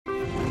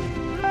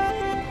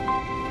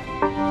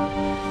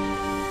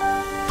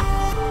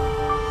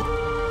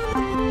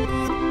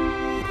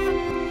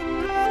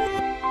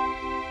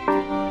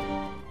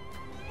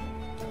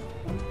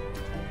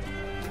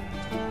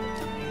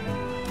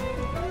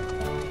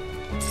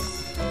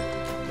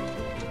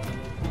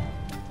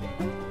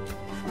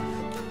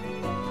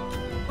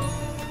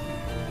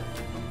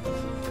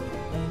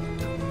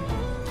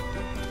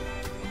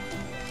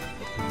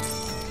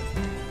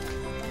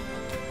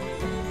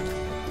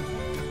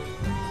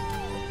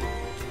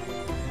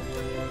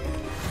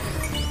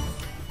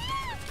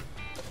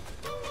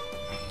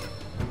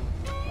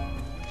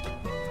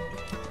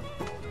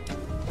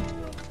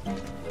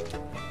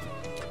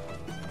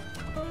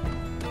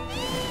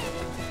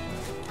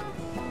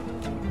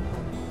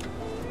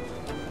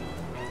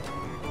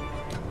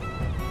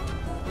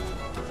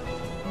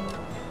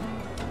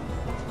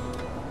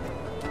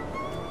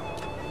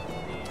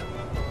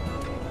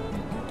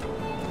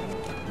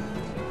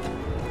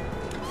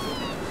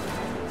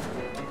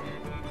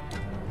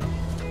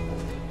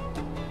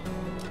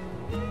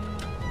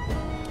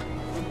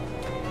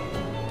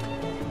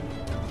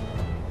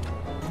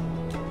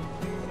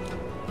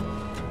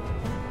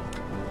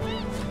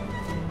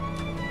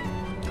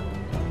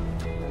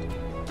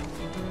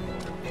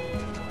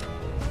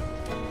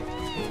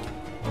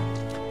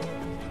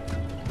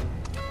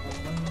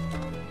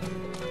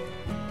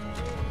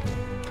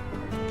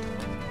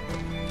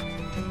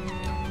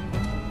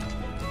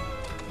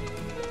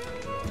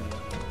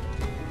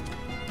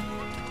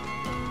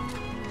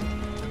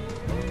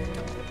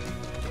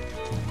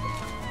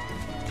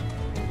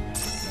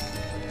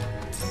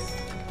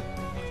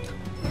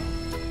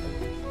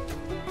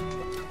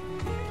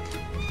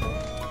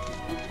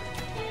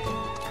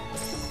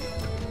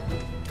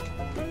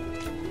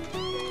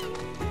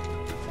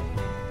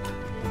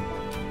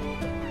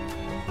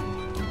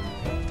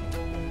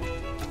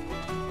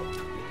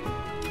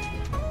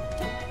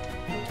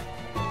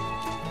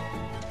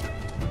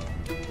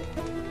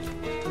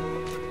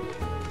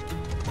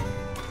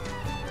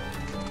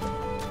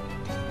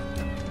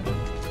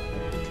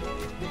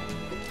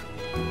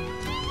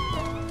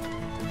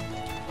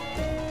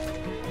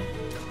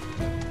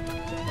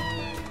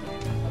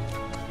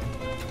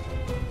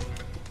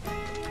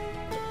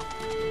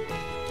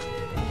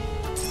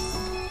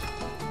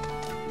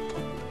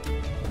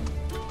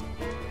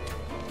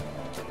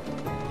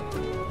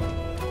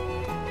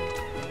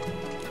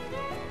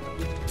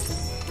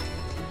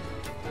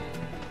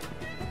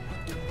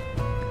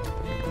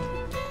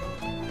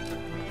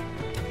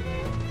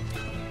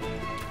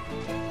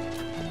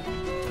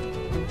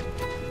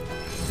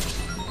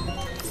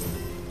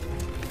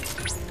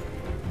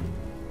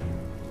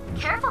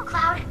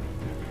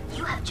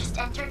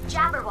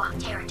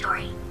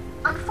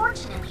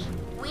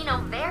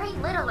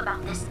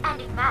this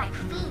enigmatic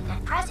fiend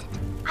at present,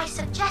 I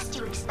suggest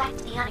you expect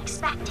the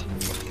unexpected.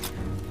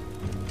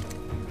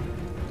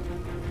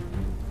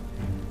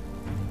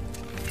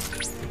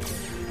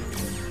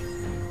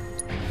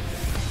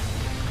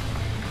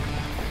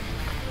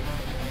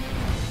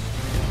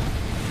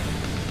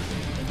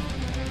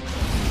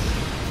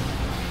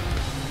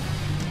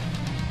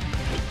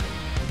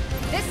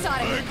 This ought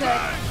to be good.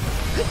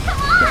 Come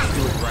on! Let's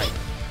do it right.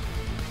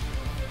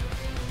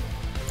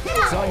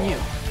 It's on you.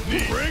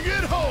 Bring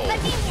it home!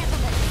 Let me handle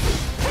this.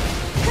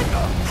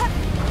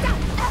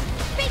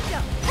 Bingo!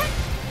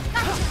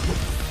 Gotcha!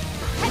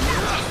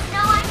 Just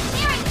know I'm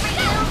cheering for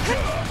you!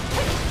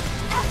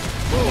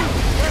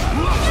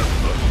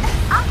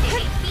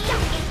 Updating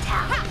field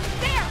intel.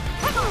 There!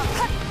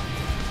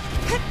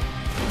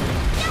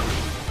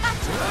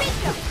 Gotcha!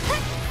 Bingo!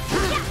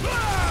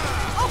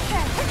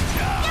 Okay!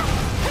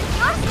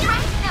 Your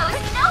strength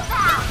knows no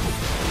bounds!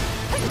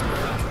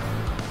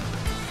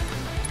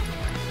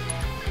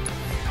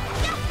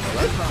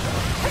 Let's go.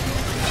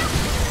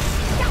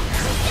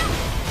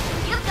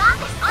 You've got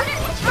this under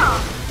control!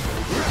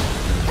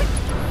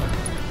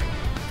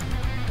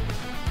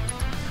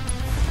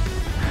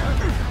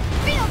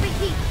 Feel the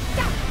heat!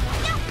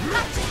 Gotcha!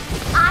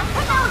 I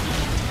know you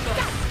can do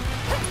this!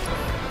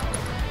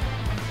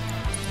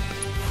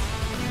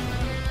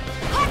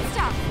 Hot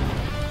stuff!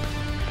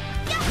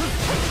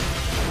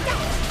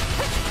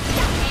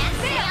 And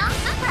stay on You're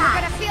surprise!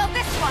 gonna feel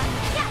this one!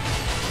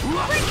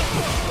 Bring it!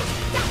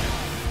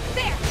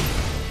 There!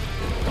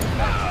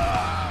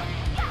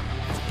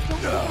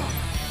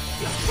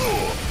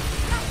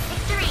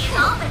 Victory is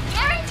all but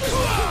guaranteed!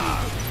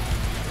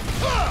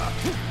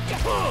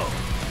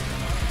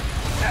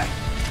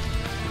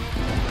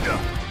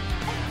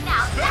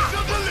 Now that's the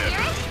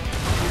spirit!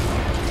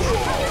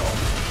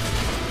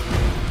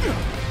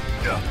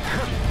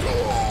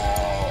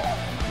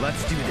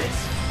 Let's do this.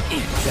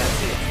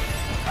 That's it.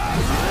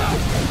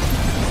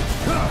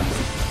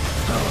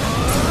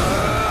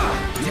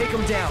 Take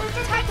him down.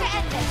 Time to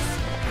end this!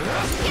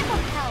 Give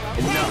him hell,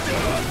 okay? Enough.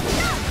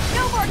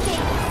 No more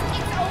games!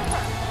 It's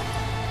over!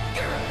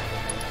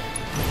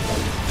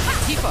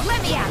 Tifa. Let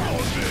me at it!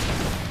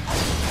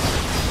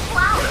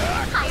 Wow,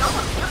 I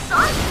almost feel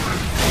sorry for them.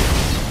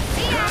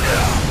 See ya!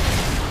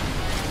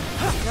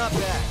 Not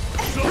bad.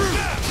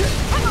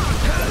 Come on!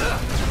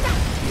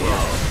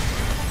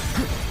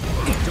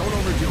 Don't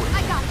overdo it. I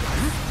got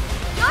this!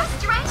 Your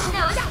strength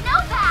knows no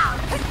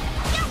bounds!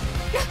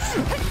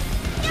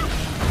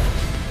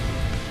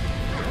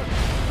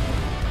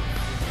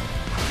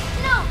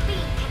 No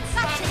being can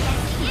stand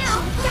against you!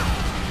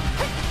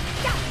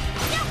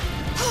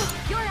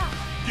 You're up!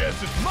 Guess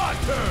it's my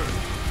turn!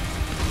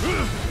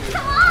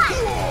 Come on!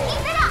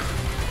 Keep it up!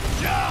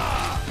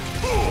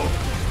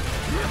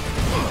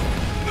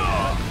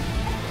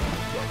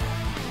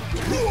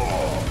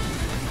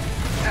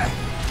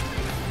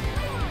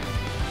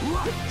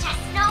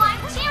 Just know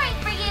I'm cheering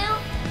for you!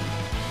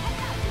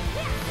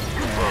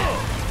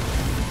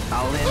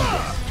 I'll end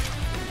this.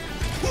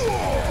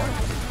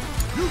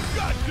 You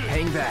got this!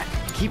 Hang back.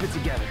 Keep it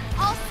together.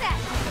 All set!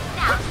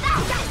 Now that's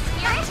the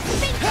spirit!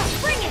 Bingo!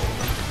 Bring it!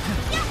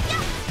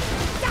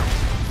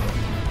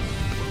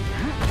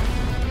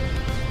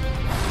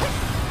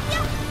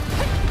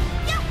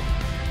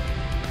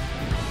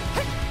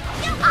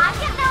 I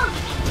can know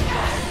you can do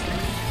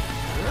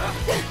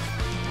this!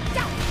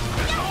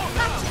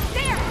 Gotcha!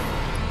 There!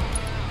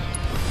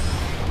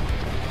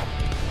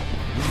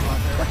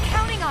 We're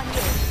counting on you!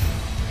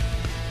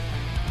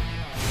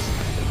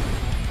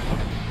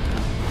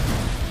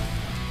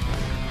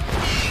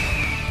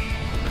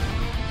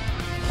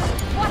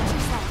 Watch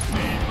yourself!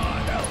 Need my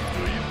help,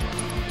 do you?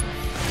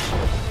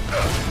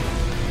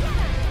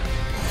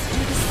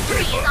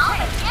 Victory is all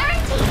but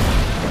guaranteed!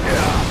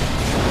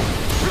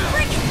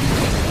 Bring it!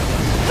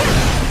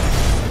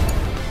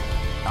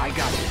 I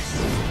got this.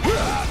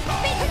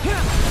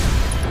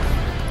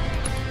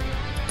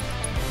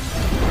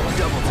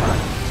 Double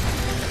time.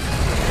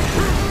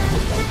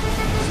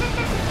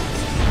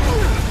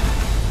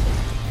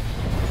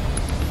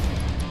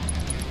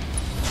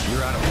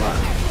 You're out of luck.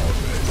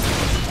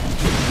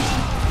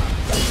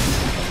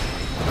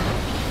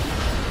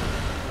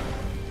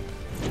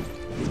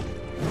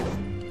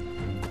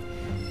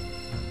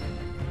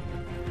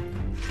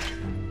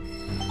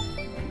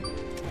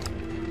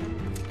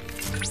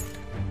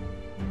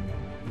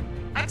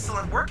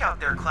 Excellent work out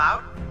there,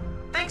 Cloud.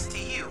 Thanks to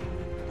you,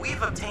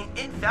 we've obtained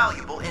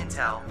invaluable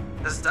intel.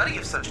 The study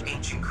of such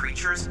ancient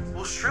creatures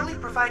will surely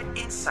provide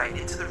insight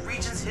into the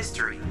region's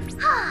history.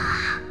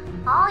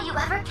 All you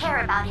ever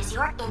care about is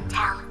your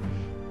intel.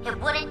 It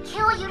wouldn't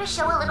kill you to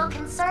show a little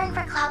concern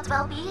for Cloud's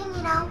well-being,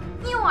 you know?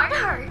 You aren't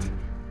hurt.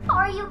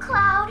 Are you,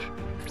 Cloud?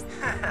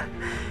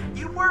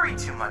 You worry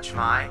too much,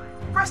 Mai.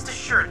 Rest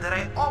assured that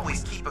I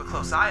always keep a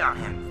close eye on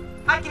him.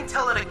 I can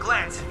tell at a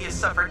glance if he has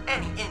suffered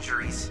any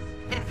injuries.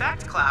 In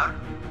fact, Cloud,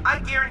 I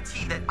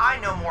guarantee that I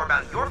know more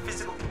about your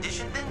physical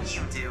condition than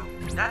you do.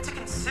 That's a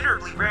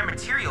considerably rare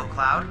material,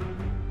 Cloud.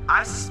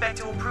 I suspect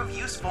it will prove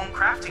useful in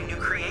crafting new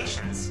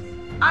creations.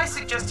 I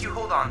suggest you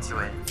hold on to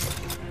it.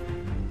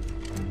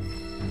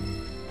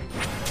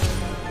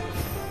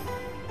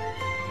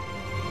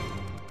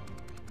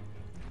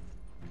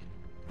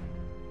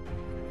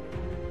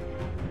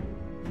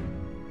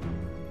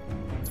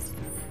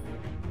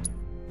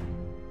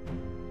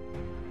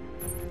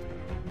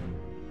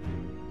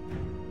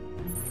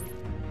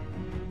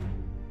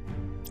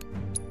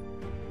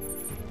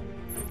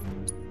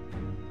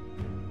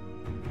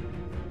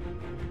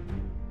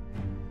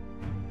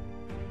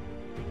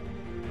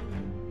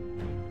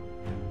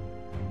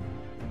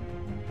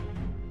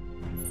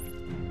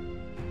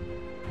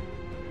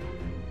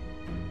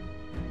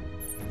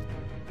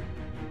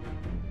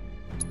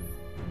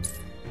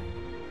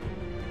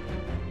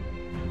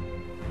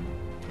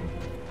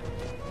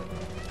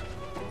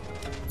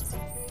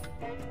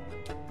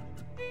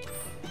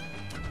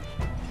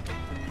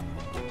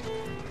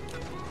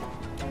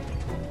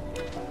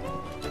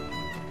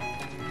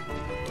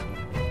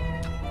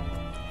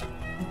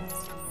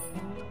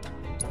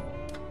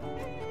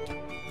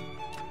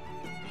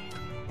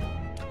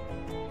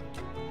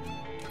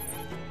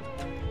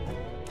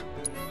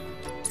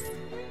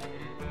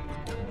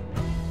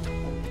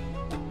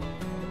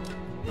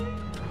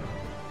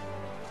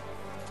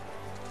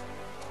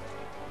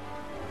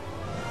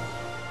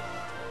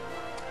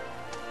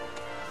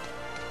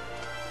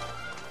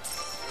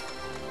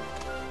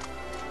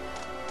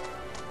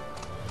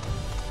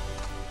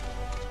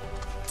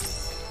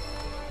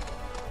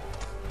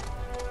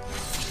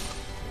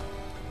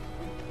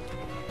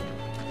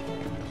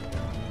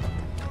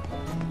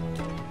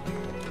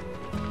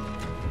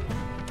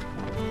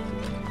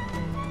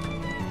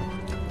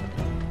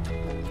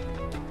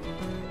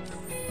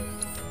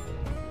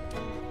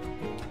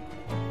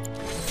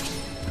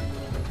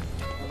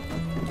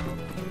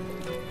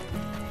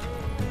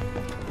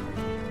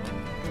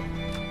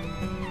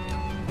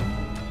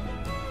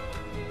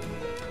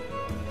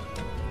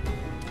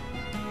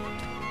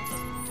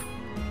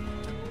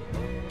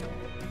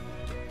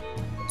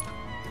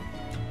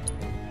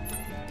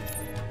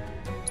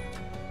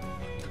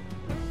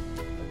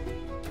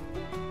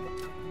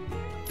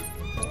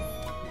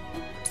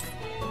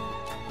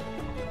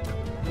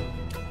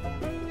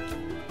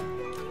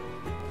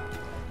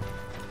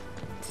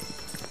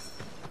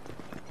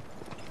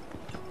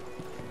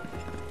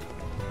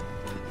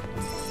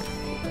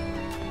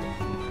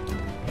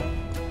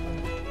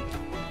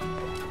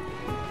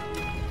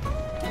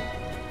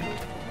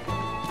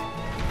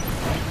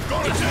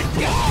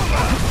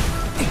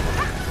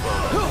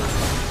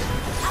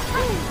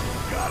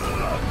 Gotta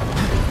love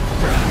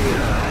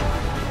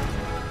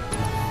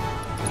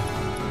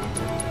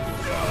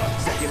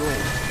Second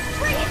win.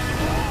 Bring it!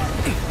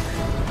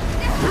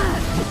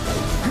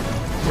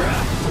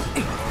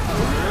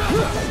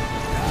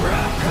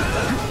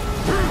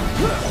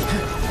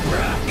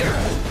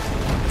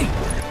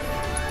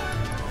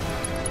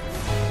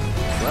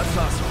 Let's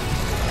hustle.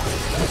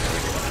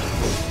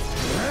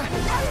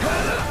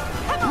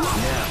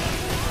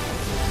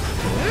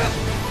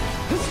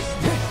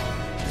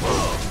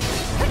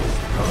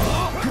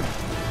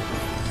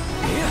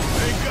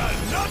 Ain't got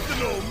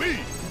nothing on me.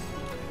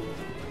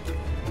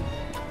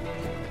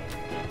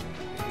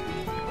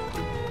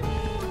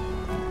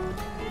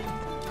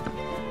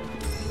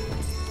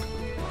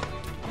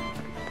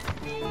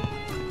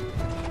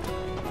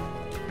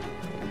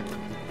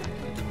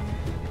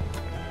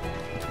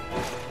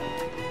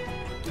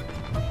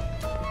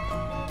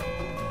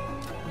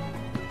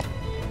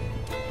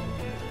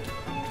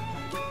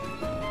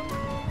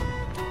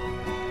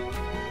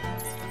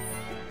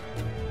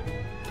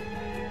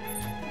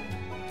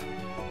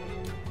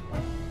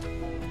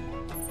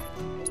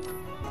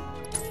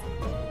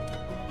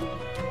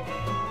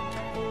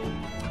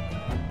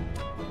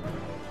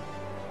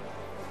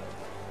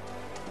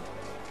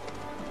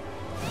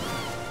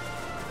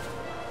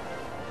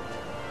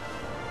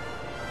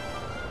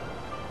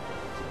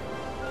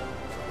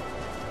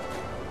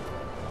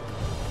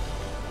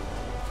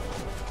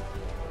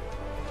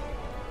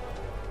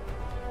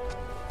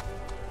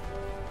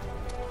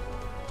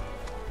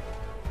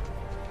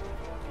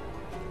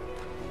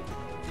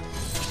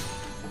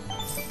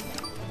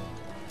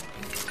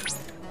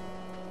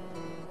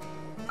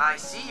 I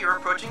see you're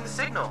approaching the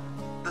signal.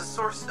 The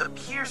source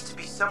appears to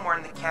be somewhere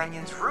in the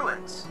canyon's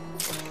ruins.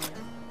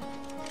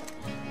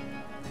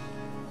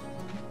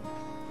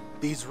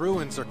 These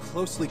ruins are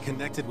closely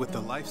connected with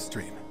the life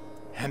stream,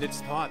 and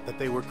it's thought that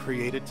they were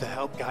created to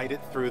help guide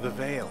it through the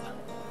Veil.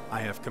 I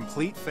have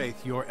complete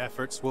faith your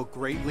efforts will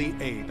greatly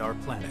aid our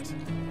planet.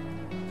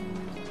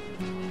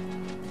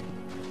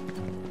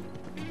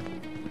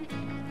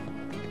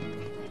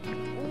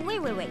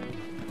 Wait.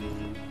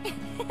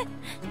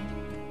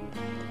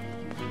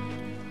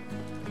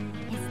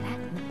 Is that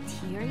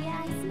materia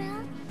I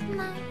smell?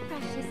 My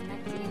precious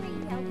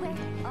materia, where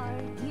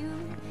are you?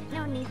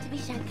 No need to be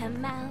shy,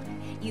 come out.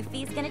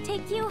 Yuffie's gonna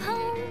take you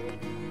home.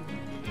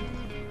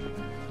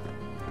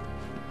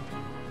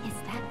 Is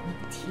that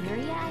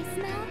materia I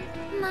smell?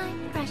 My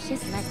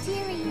precious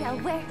materia,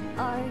 where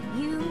are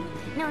you?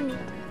 No need.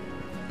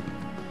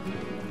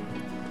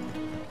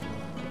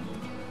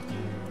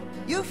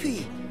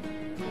 Yuffie!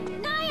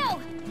 Nio!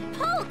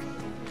 Hulk!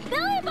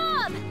 Billy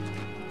Bob!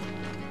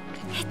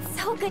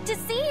 It's so good to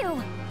see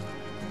you!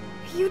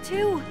 You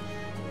too.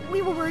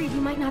 We were worried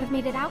you might not have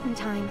made it out in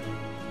time.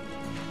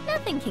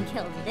 Nothing can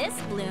kill this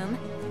bloom.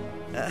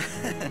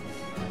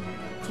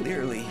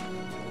 Clearly.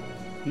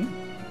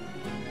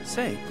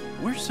 Say,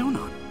 where's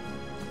Sonon?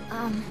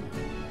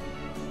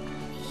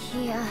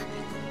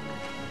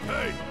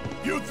 Hey,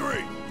 you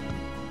three.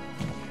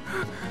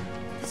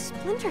 The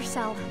Splinter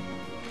Cell.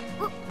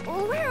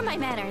 Where are my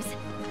manners?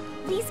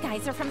 These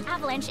guys are from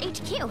Avalanche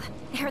HQ.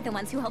 They're the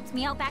ones who helped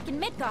me out back in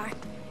Midgar.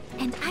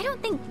 And I don't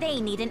think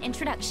they need an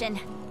introduction.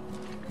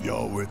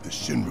 Y'all were at the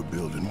Shinra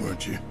building,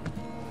 weren't you?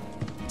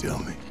 Tell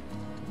me,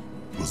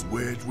 was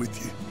Wedge with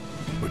you?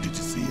 Or did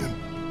you see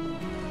him?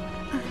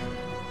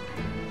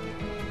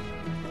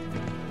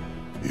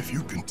 If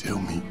you can tell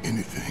me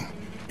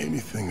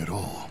anything at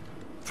all,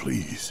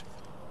 please.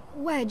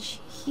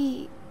 Wedge,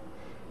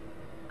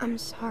 I'm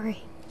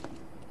sorry.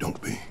 Don't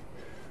be.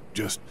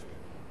 Just,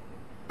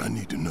 I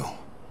need to know.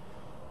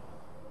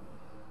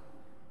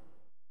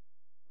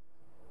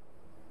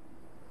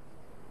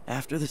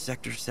 After the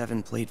Sector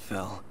 7 plate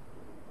fell,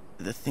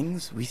 the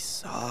things we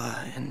saw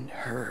and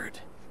heard.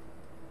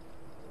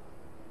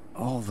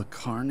 All the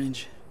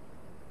carnage.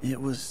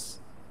 It was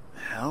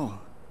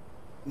hell.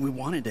 We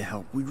wanted to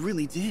help, we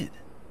really did.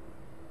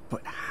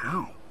 But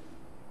how?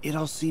 It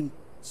all seemed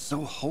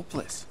so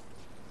hopeless.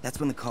 That's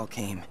when the call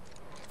came,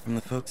 from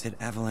the folks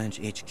at Avalanche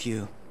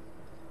HQ.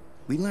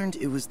 We learned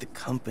it was the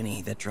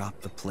company that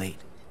dropped the plate,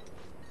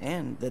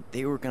 and that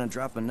they were gonna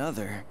drop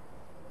another,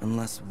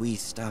 unless we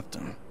stopped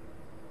them.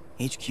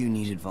 HQ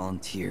needed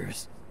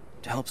volunteers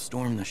to help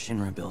storm the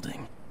Shinra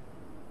building.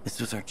 This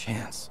was our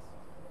chance.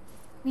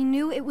 We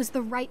knew it was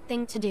the right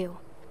thing to do.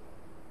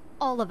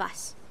 All of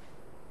us.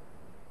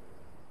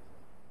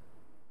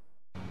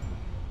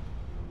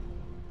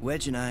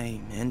 Wedge and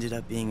I ended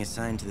up being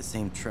assigned to the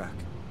same truck.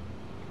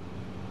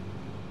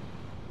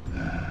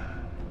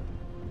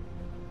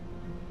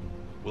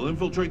 We'll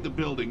infiltrate the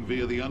building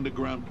via the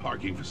underground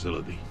parking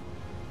facility.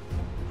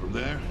 From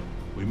there,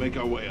 we make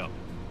our way up,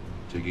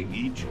 taking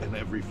each and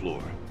every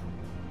floor.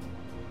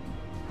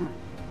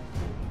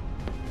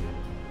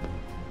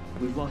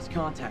 We've lost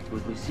contact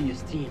with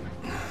Lucia's team.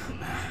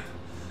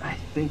 I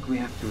think we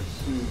have to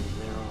assume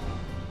they're all...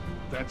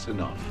 That's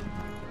enough.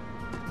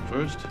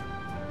 First,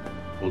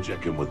 we'll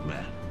check in with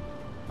Matt.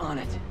 on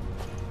it.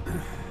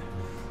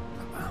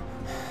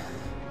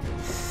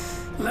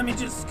 Let me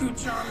just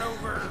scooch on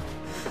over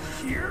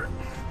here.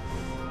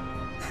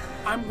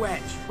 I'm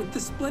Wedge with the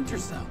Splinter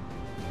Cell.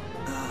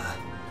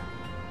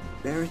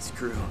 Barret's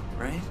crew,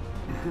 right?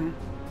 Mm-hmm.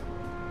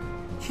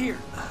 Here,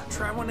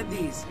 try one of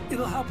these.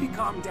 It'll help you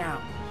calm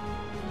down.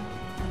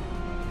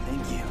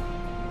 Thank you.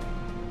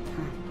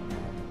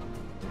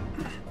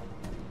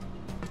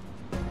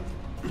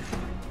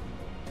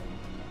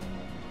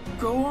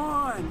 Go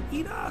on,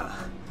 eat up.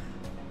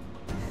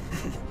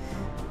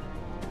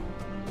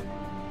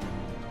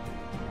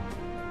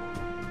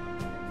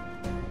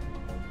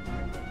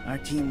 Our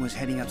team was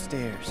heading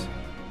upstairs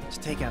to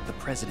take out the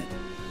president.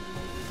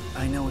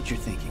 I know what you're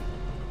thinking.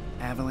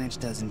 Avalanche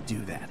doesn't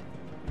do that.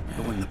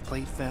 But when the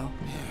plate fell,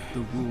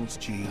 the rules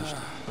changed.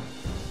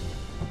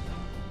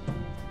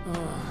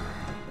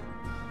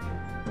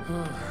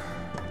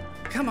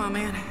 Come on,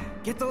 man.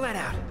 Get the lead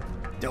out.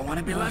 Don't want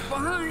to be left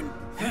behind.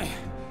 Hey,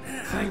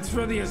 thanks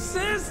for the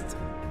assist.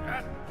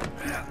 Help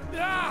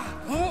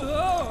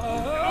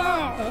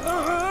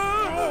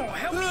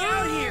me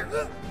out here.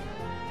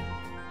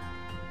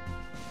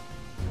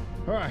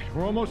 All right,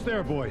 we're almost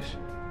there, boys.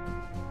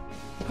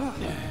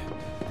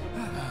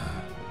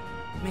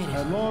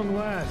 At long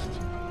last,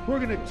 we're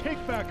gonna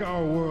take back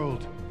our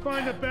world,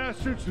 find the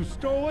bastards who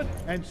stole it,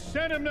 and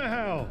send them to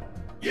hell.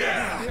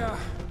 Yeah.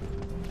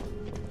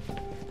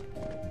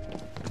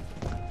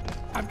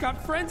 I've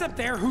got friends up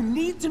there who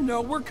need to know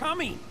we're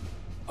coming.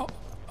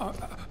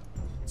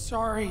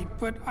 Sorry,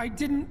 but I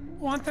didn't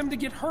want them to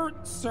get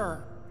hurt,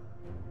 sir.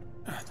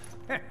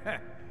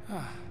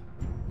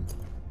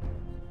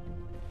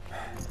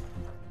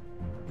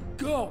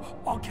 Go,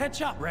 I'll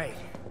catch up. Right.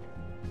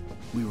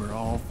 We were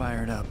all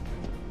fired up,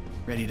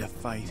 ready to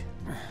fight.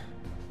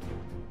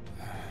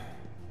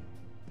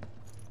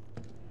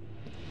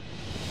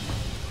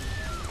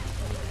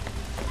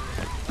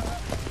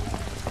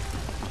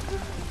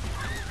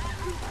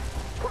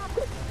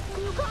 Captain,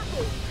 you got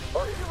me!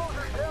 Our heroes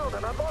are down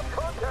and I've lost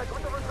contact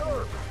with the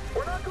reserve.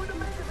 We're not going to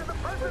make it to the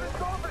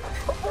president's office.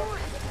 Avoid!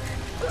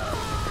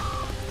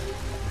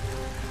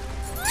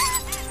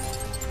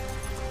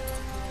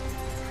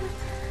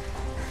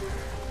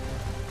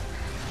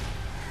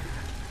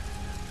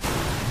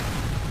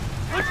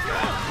 Let's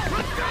go!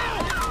 Let's go!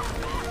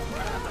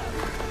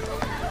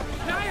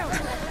 Niall!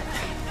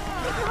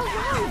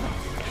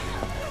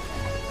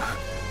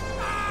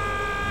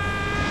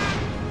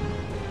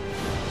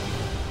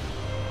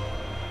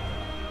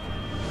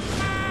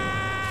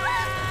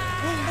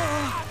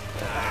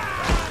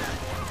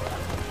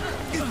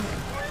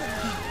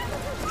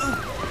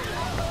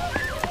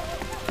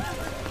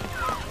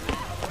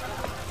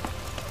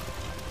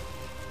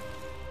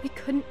 I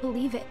couldn't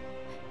believe it.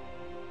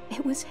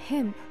 It was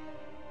him.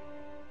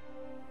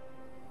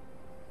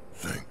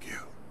 Thank you.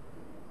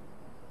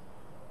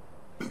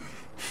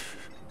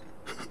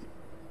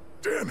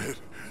 Damn it.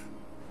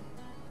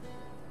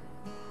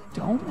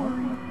 Don't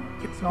worry.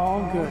 It's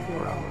all good,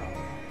 bro.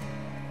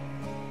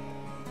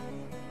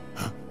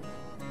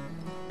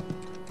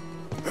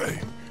 Hey,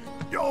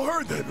 y'all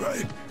heard that,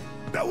 right?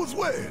 That was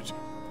Wedge.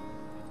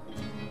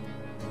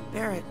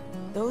 Barret,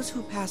 those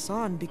who pass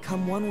on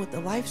become one with the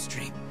life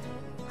stream.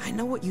 I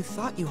know what you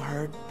thought you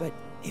heard, but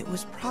it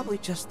was probably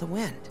just the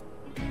wind.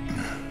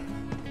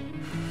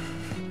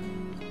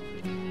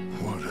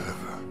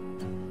 Whatever.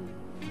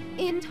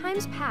 In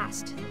times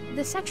past,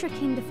 the Cetra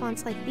came to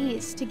fonts like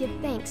these to give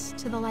thanks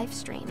to the life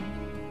stream.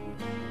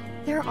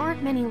 There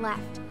aren't many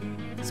left,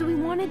 so we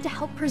wanted to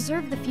help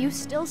preserve the few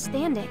still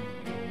standing.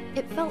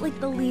 It felt like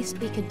the least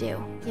we could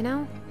do, you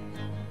know?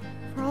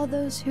 For all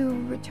those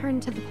who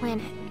returned to the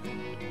planet.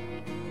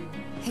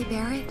 Hey,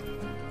 Barret,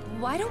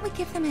 why don't we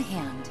give them a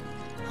hand?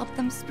 Help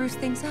them spruce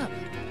things up.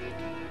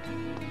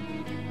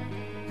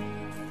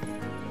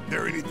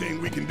 There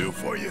anything we can do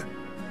for you?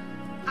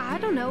 I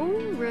don't know,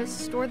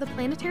 restore the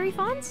planetary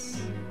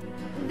fonts?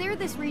 They're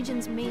this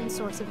region's main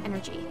source of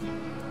energy,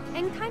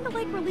 and kind of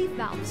like relief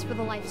valves for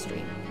the life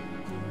stream.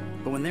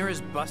 But when they're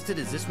as busted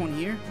as this one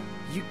here,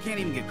 you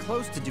can't even get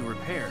close to do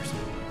repairs.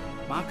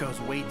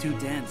 Mako's way too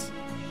dense.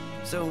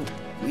 So,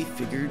 we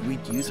figured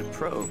we'd use a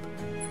probe,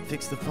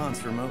 fix the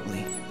fonts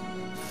remotely.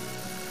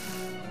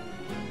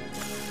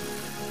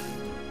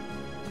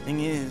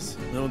 Thing is,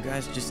 little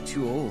guy's just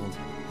too old.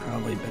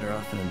 Probably better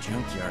off in a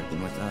junkyard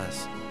than with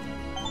us.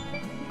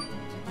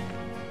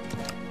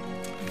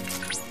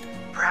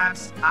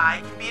 Perhaps I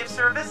can be of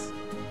service?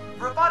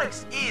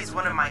 Robotics is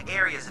one of my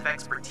areas of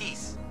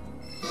expertise.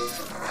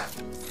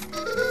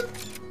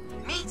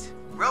 Meet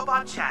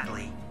Robot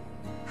Chadley.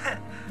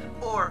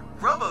 Or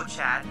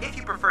Robo-Chad if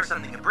you prefer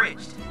something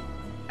abridged.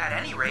 At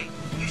any rate,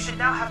 you should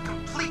now have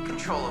complete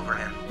control over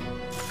him.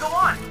 Go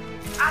on,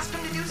 ask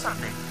him to do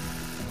something.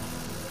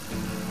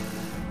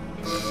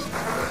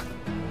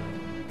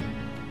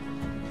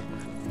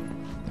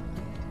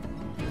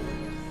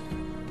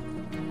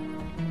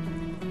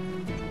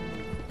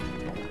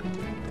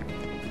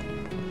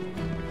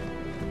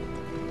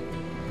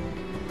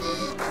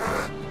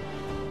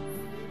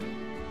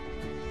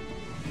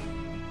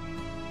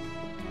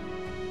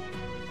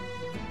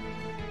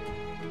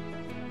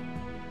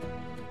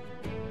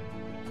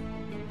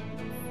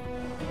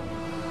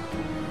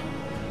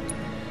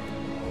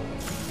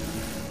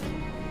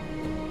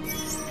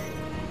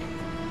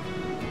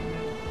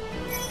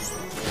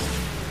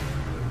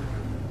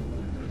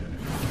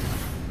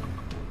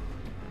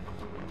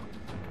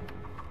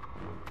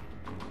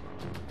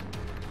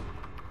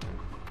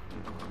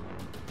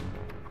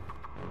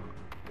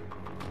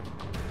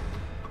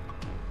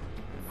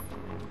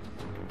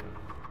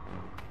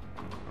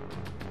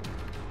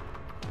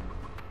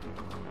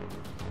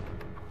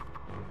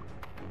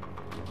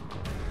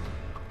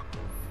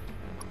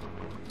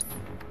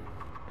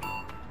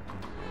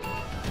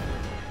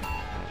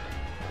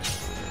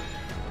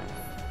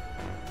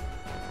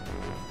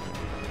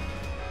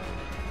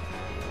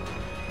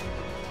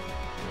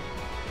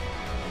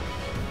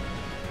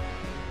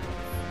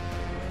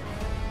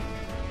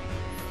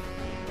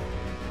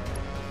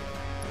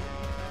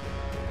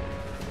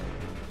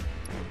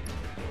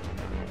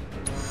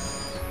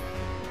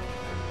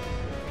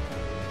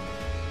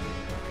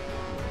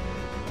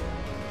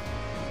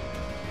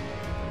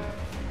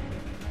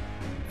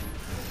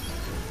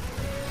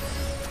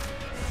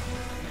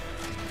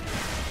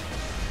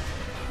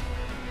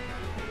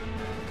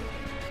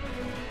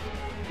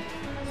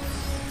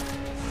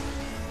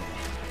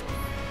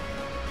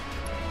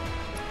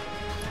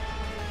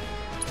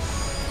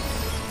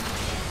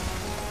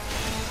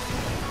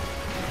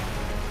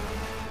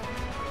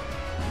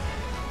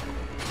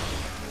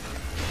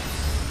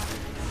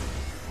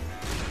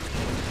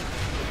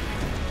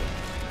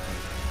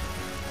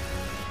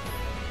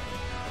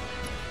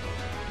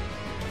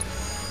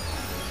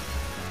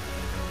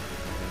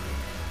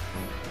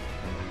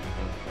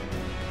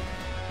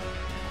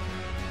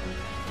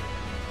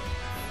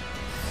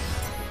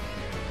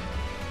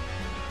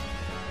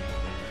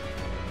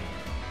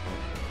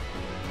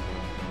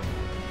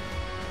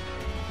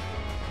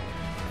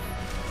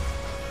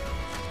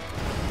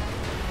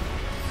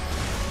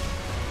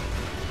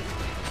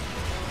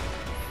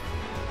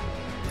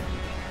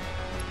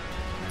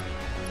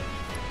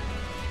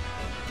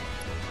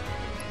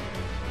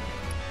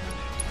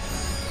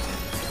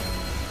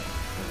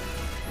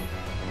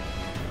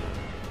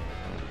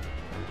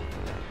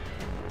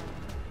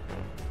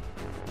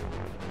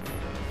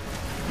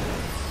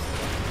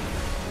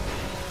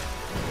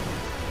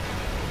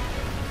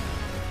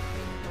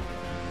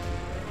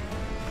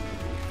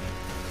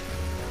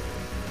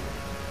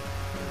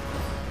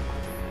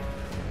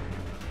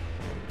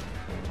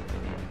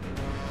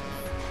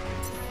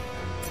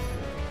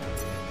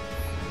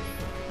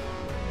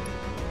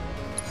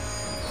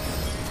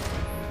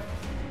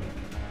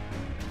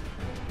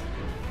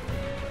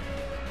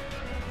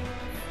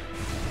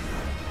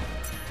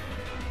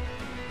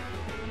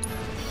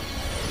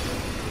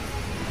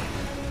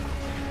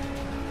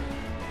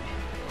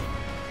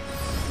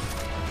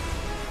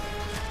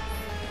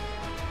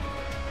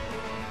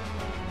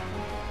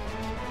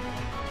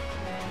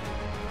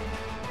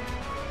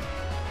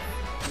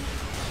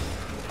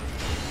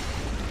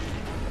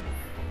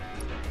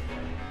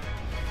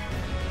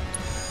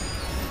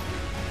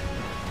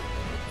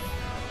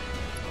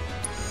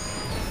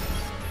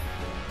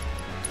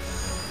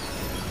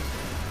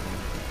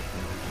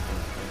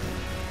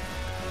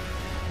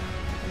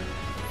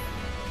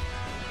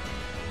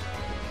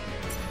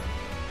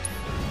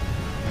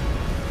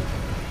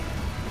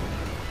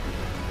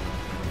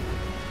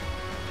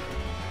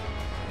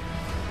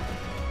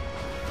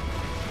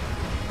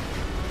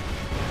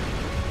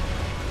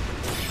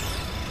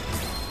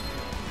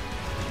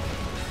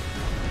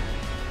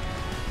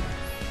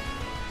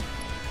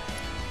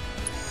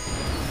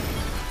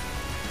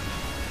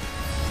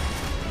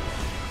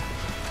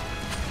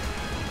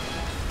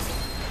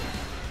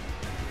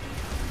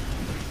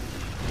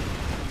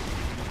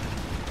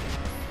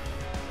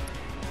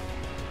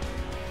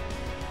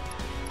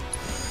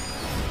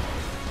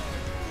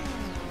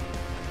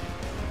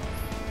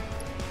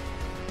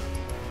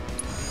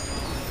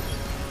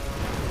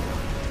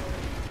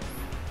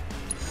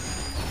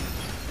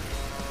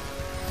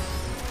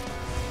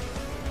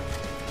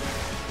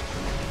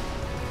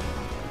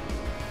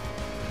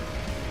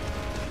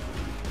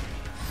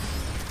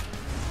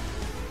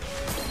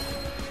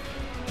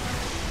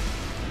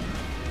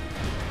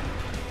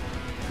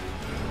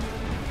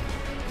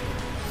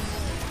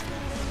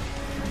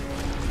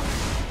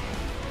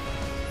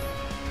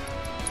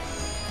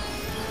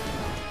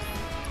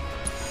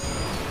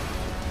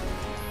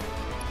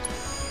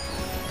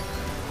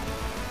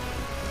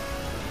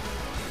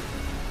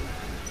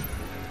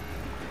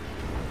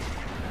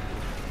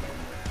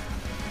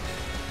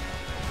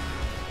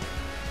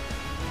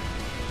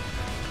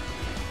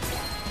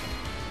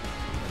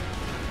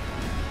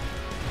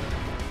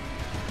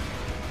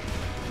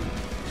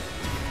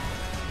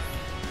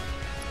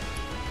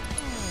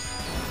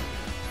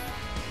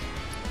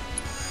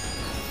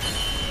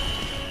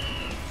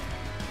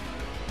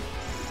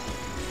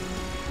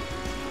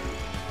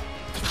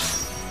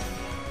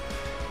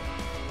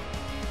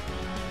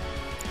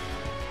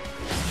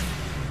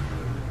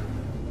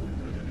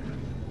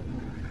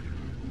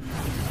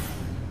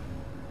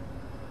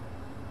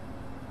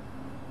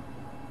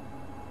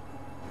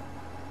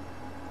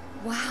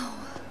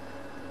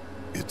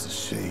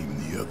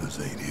 others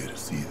ain't here to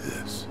see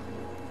this.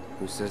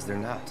 Who says they're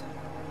not?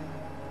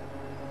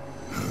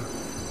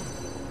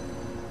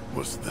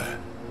 What's that?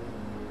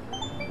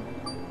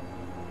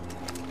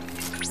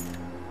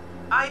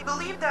 I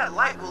believe that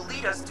light will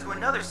lead us to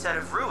another set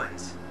of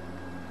ruins.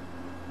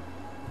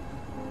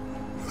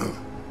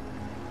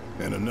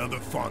 And another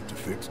font to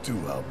fix too,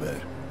 I'll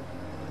bet.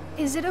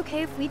 Is it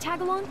okay if we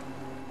tag along?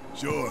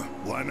 Sure,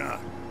 why not?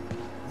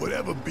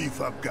 Whatever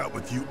beef I've got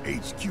with you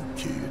HQ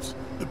kids,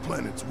 the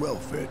planet's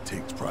welfare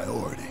takes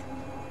priority.